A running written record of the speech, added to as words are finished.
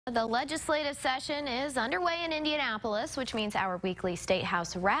The legislative session is underway in Indianapolis, which means our weekly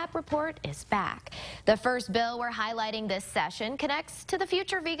Statehouse Wrap report is back. The first bill we're highlighting this session connects to the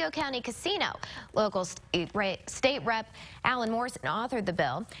future Vigo County Casino. Local State Rep Alan Morrison authored the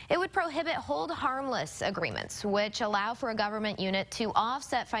bill. It would prohibit hold harmless agreements, which allow for a government unit to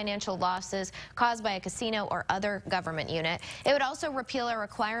offset financial losses caused by a casino or other government unit. It would also repeal a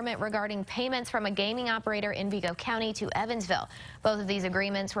requirement regarding payments from a gaming operator in Vigo County to Evansville. Both of these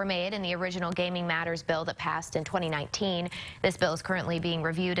agreements were made in the original Gaming Matters bill that passed in 2019. This bill is currently being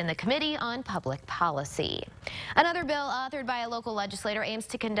reviewed in the Committee on Public Policy. Another bill authored by a local legislator aims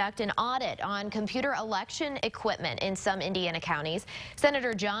to conduct an audit on computer election equipment in some Indiana counties.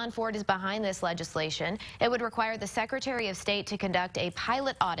 Senator John Ford is behind this legislation. It would require the Secretary of State to conduct a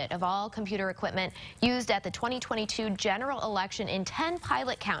pilot audit of all computer equipment used at the 2022 general election in 10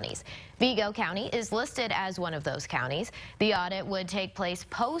 pilot counties. Vigo County is listed as one of those counties. The audit would take place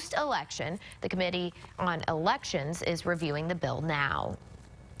post-election. The Committee on Elections is reviewing the bill now.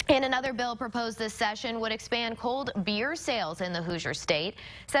 And another bill proposed this session would expand cold beer sales in the Hoosier State.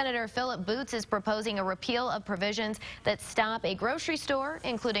 Senator Philip Boots is proposing a repeal of provisions that stop a grocery store,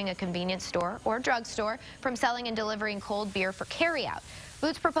 including a convenience store or drugstore, from selling and delivering cold beer for carryout.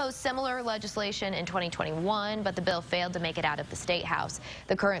 Boots proposed similar legislation in 2021, but the bill failed to make it out of the State House.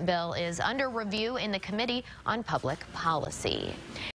 The current bill is under review in the Committee on Public Policy.